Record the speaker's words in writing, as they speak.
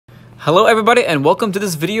Hello everybody and welcome to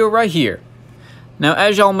this video right here. Now,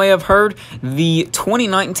 as y'all may have heard, the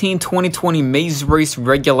 2019-2020 Maze Race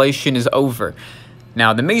regulation is over.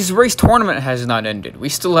 Now, the Maze Race tournament has not ended. We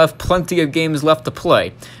still have plenty of games left to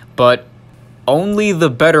play, but only the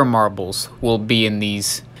better marbles will be in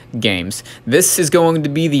these games. This is going to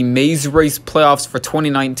be the Maze Race playoffs for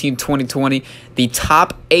 2019-2020. The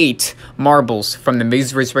top 8 marbles from the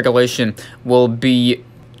Maze Race regulation will be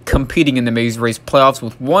competing in the Maze Race playoffs,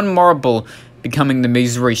 with one marble becoming the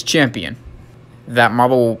Maze Race champion. That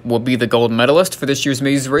marble will be the gold medalist for this year's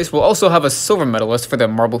Maze Race. We'll also have a silver medalist for the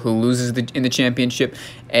marble who loses in the championship,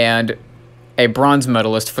 and a bronze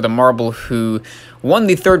medalist for the marble who won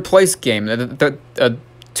the third place game.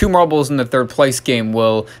 Two marbles in the third place game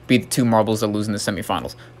will be the two marbles that lose in the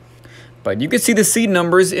semifinals. But you can see the seed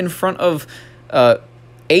numbers in front of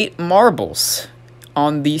 8 marbles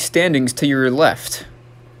on the standings to your left.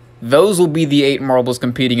 Those will be the 8 marbles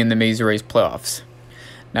competing in the Maze Race playoffs.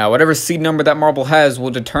 Now, whatever seed number that marble has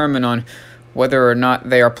will determine on whether or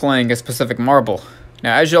not they are playing a specific marble.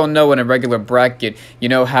 Now, as y'all know, in a regular bracket, you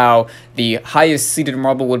know how the highest seeded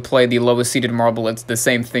marble would play the lowest seeded marble. It's the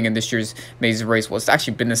same thing in this year's Maze Race. Well, it's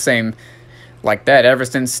actually been the same like that ever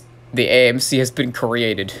since the AMC has been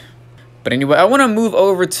created. But anyway, I want to move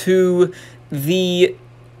over to the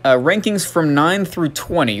rankings from 9 through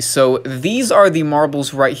 20. So these are the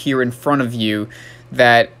marbles right here in front of you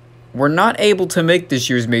that were not able to make this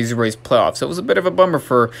year's Maze Race playoffs. It was a bit of a bummer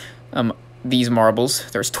for these marbles.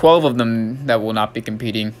 There's 12 of them that will not be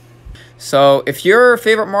competing. So if your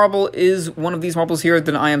favorite marble is one of these marbles here,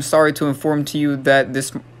 then I am sorry to inform to you that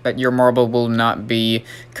your marble will not be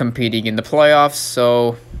competing in the playoffs.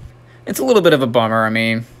 So it's a little bit of a bummer. I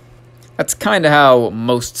mean, that's kind of how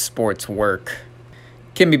most sports work.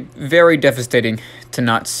 It can be very devastating to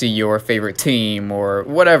not see your favorite team or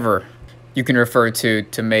whatever you can refer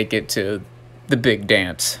to make it to the big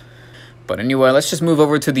dance. But anyway, let's just move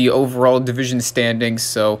over to the overall division standings.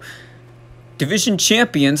 So, division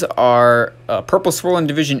champions are Purple Swirl in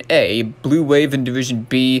Division A, Blue Wave in Division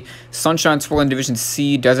B, Sunshine Swirl in Division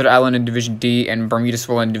C, Desert Island in Division D, and Bermuda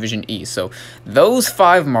Swirl in Division E. So, those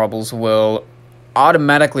 5 marbles will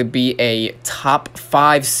automatically be a top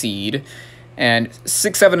 5 seed. And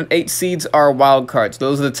 6, 7, and 8 seeds are wild cards.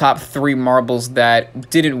 Those are the top 3 marbles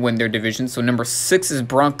that didn't win their division. So number 6 is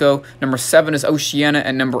Bronco, number 7 is Oceania,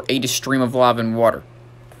 and number 8 is Stream of Lava and Water.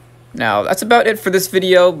 Now, that's about it for this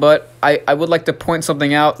video, but I would like to point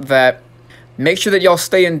something out that make sure that y'all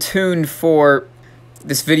stay in tune for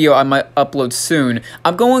this video I might upload soon.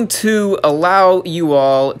 I'm going to allow you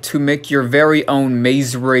all to make your very own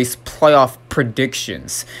Maze Race playoff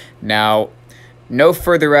predictions. Now, no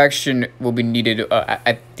further action will be needed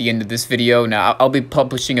at the end of this video. Now, I'll be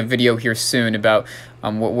publishing a video here soon about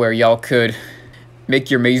where y'all could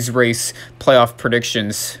make your Maze Race playoff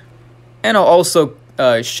predictions. And I'll also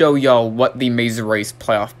show y'all what the Maze Race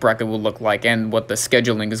playoff bracket will look like and what the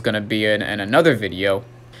scheduling is going to be in another video.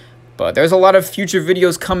 But there's a lot of future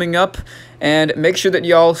videos coming up, and make sure that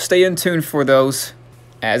y'all stay in tune for those,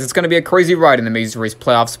 as it's going to be a crazy ride in the Maze Race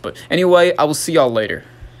playoffs. But anyway, I will see y'all later.